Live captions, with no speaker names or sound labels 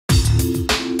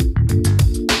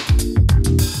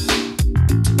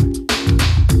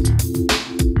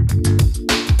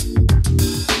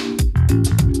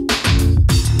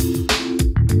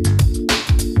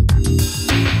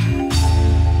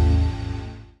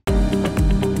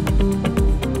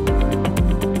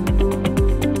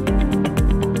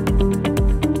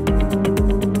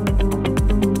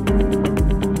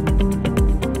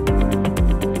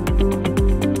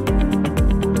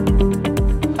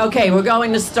Okay, we're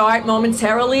going to start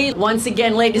momentarily. Once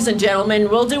again, ladies and gentlemen,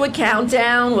 we'll do a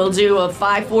countdown. We'll do a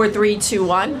 5, 4, 3, 2,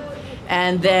 1,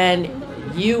 and then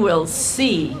you will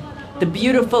see the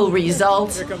beautiful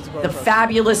result, the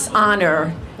fabulous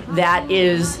honor that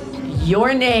is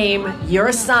your name,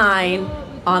 your sign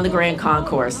on the Grand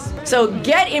Concourse. So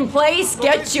get in place,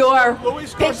 get your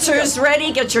pictures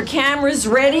ready, get your cameras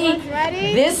ready.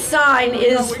 This sign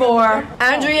is for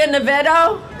Andrea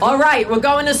Nevado. All right, we're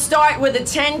going to start with a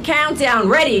 10 countdown.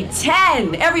 Ready?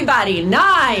 10, everybody.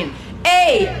 9,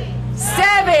 8,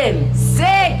 7,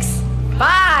 6,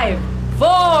 5,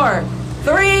 4,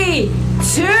 3,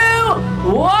 2,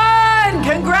 1.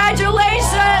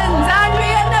 Congratulations,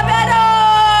 Andrea Nevado!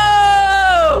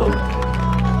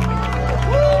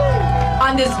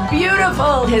 On this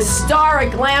beautiful,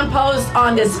 historic lamppost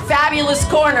on this fabulous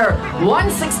corner,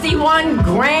 161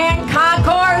 Grand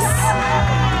Concourse.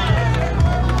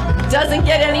 Doesn't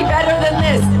get any better than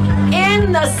this.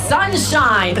 In the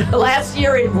sunshine. Last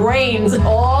year it rained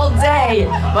all day,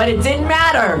 but it didn't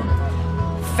matter.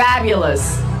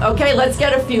 Fabulous. Okay, let's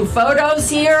get a few photos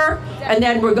here, and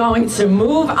then we're going to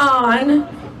move on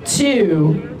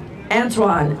to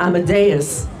Antwan,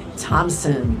 Amadeus,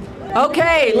 Thompson.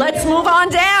 Okay, let's move on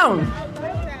down.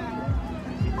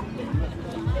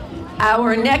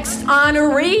 Our next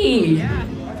honoree.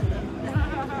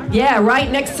 Yeah, right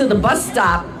next to the bus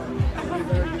stop.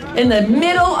 In the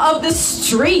middle of the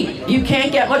street. You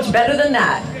can't get much better than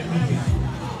that.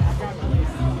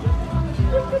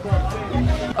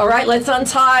 All right, let's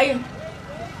untie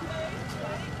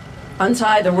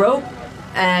the rope.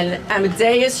 And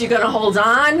Amadeus, you're gonna hold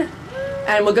on.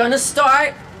 And we're gonna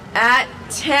start at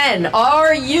 10.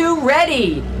 Are you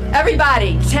ready?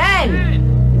 Everybody,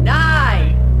 10,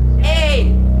 9,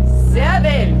 8,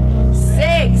 7,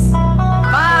 6,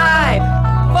 5,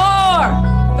 4,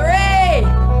 3,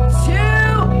 2,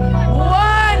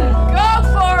 1. Go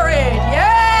for it.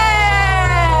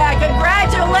 Yeah!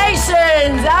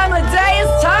 Congratulations,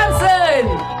 Amadeus Thompson.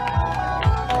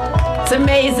 It's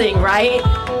amazing, right?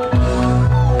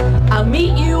 I'll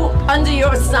meet you under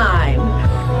your sign.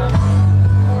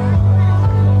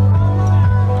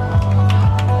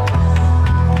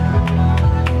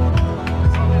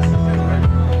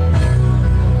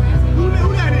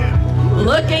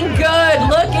 Looking good,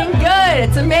 looking good.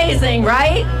 It's amazing,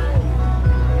 right?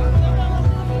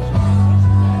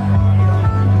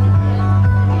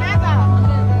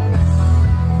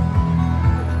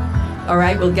 All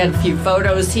right, we'll get a few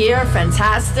photos here.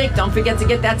 Fantastic. Don't forget to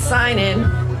get that sign in.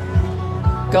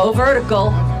 Go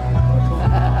vertical.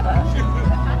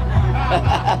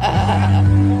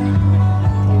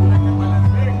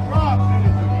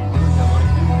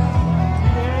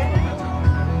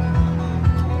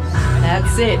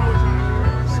 That's it.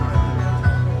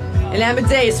 And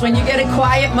Amadeus, when you get a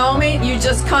quiet moment, you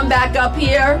just come back up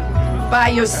here by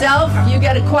yourself. You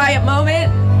get a quiet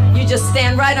moment, you just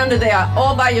stand right under there,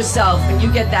 all by yourself, and you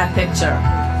get that picture.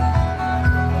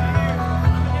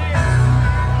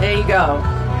 There you go.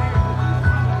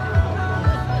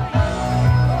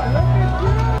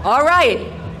 All right.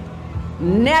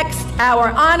 Next,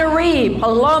 our honoree,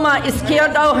 Paloma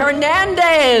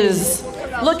Hernandez.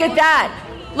 Look at that.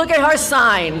 Look at her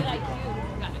sign.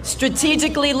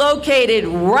 Strategically located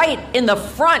right in the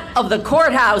front of the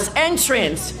courthouse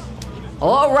entrance.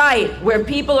 All right, where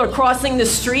people are crossing the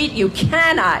street, you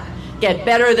cannot get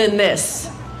better than this.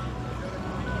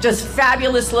 Just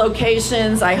fabulous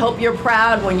locations. I hope you're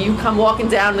proud when you come walking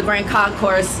down the Grand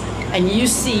Concourse and you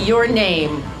see your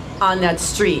name on that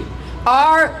street.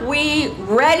 Are we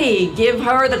ready? Give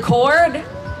her the cord.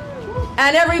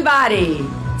 And everybody,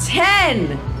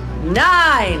 10,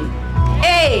 9,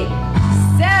 8,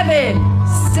 7,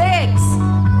 6,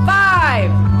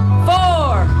 5,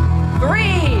 4, 3,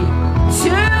 2,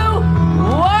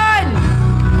 1.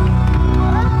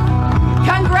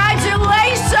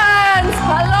 Congratulations,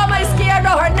 Paloma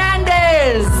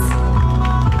Hernandez.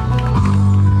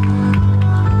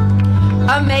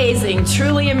 Amazing,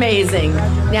 truly amazing.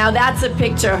 Now that's a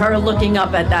picture of her looking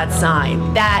up at that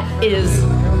sign. That is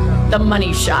the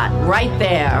money shot right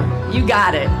there. You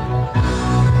got it.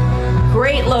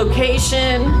 Great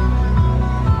location.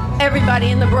 Everybody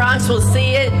in the Bronx will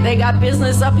see it. They got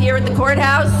business up here at the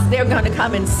courthouse. They're going to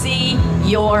come and see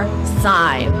your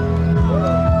sign.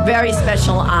 Very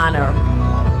special honor.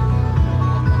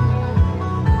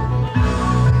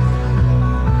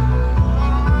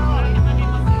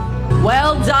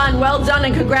 Well done,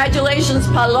 and congratulations,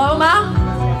 Paloma.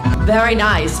 Very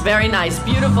nice,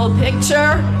 beautiful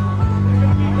picture.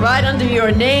 Right under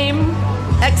your name.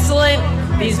 Excellent.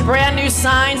 These brand new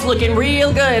signs looking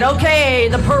real good. Okay,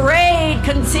 the parade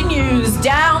continues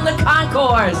down the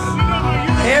concourse.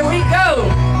 Here we go.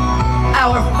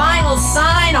 Our final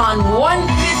sign on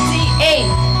 158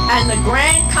 and the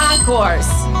Grand Concourse.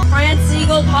 France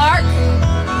Eagle Park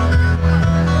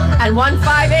and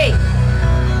 158.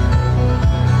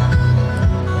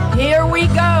 Here we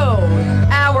go.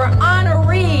 Our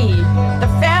honoree, the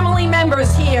family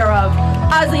members here of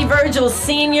Ozzie Virgil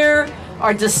Sr.,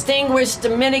 our distinguished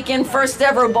Dominican first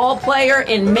ever ball player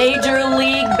in Major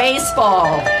League Baseball.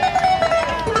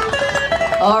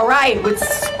 All right, with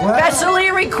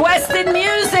specially requested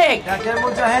music.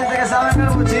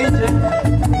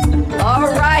 All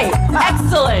right,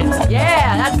 excellent.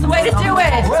 Yeah, that's the way to do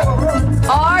it.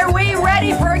 Are we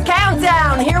ready for a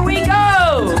countdown? Here we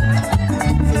go.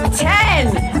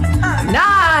 10,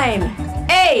 9,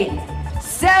 8,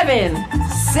 7,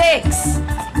 6,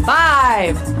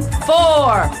 5,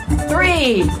 4,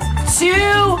 3, 2,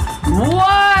 1.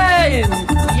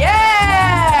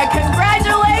 Yeah!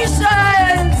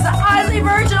 Congratulations! Ozzie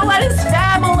Virgil and his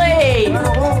family!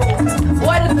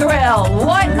 What a thrill!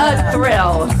 What a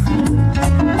thrill!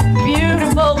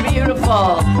 Beautiful,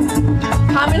 beautiful.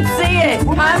 Come and see it.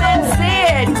 Come and see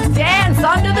it. Dance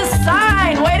under the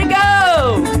sign. Way to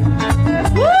go!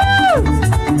 Woo!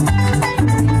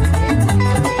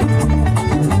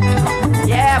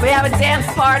 Yeah, we have a dance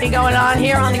party going on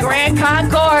here on the Grand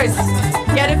Concourse.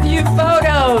 Get a few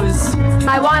photos.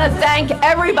 I want to thank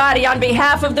everybody on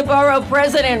behalf of the Borough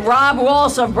President, Rob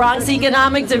Walsh of Bronx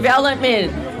Economic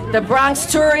Development, the Bronx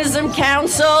Tourism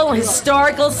Council,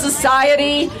 Historical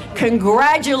Society.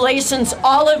 Congratulations,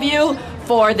 all of you,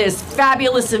 for this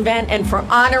fabulous event and for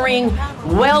honoring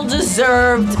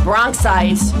well-deserved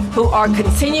Bronxites who are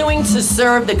continuing to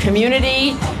serve the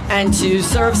community and to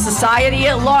serve society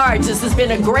at large. This has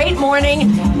been a great morning.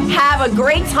 Have a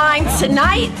great time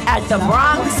tonight at the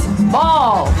Bronx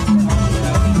Ball.